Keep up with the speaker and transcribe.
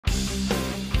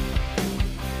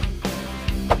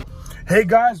Hey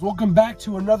guys, welcome back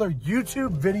to another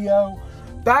YouTube video,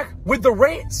 back with the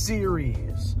Rant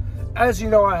series. As you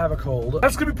know, I have a cold.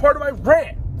 That's gonna be part of my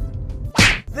rant.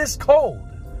 This cold.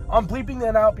 I'm bleeping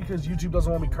that out because YouTube doesn't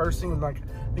want me cursing in I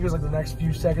think it's like the next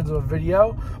few seconds of a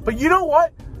video. But you know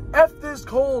what? F this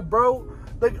cold, bro.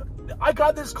 Like, I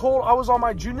got this cold. I was on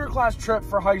my junior class trip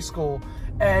for high school,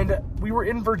 and we were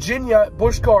in Virginia at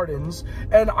Busch Gardens,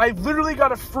 and I literally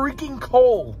got a freaking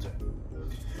cold.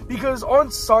 Because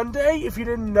on Sunday, if you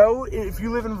didn't know, if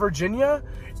you live in Virginia,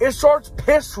 it starts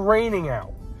piss raining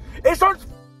out. It starts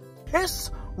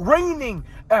piss raining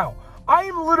out. I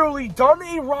am literally done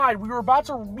a ride. We were about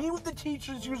to meet with the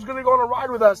teacher. She was going to go on a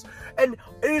ride with us. And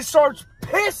it starts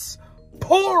piss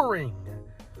pouring.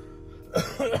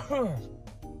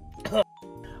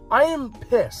 I am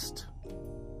pissed.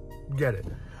 Get it?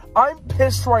 I'm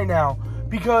pissed right now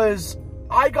because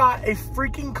I got a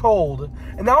freaking cold,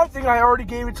 and now I think I already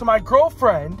gave it to my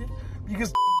girlfriend,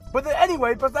 because, but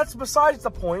anyway, but that's besides the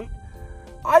point.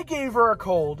 I gave her a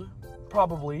cold,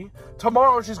 probably.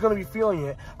 Tomorrow she's going to be feeling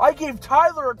it. I gave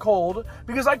Tyler a cold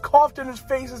because I coughed in his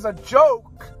face as a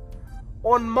joke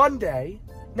on Monday.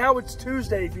 Now it's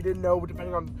Tuesday, if you didn't know,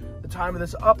 depending on the time of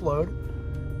this upload.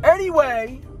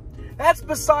 Anyway, that's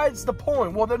besides the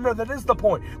point. Well, no, that is the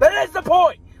point. That is the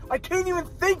point! I can't even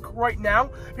think right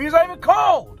now because I have a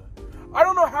cold. I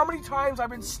don't know how many times I've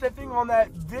been sniffing on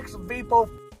that Vicks Vapo.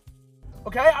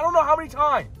 Okay? I don't know how many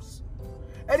times.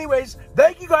 Anyways,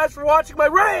 thank you guys for watching my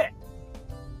rant.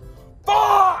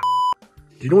 Fuck!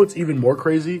 Do you know what's even more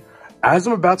crazy? As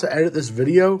I'm about to edit this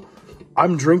video,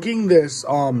 I'm drinking this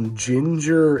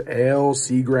ginger ale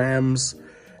Seagrams,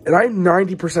 and I'm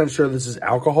 90% sure this is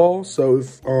alcohol. So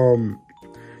if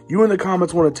you in the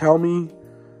comments want to tell me,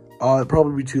 it'll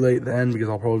probably be too late then because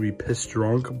I'll probably be pissed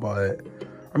drunk, but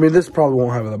I mean, this probably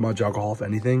won't have that much alcohol, if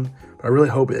anything, but I really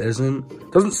hope it isn't.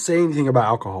 It doesn't say anything about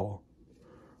alcohol.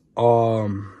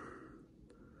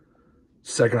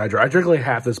 Second I drink like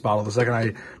half this bottle. The second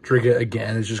I drink it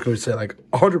again, it's just going to say like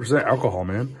 100% alcohol,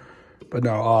 man. But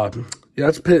no, yeah,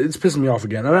 it's pissing me off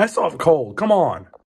again. And I still have a cold. Come on.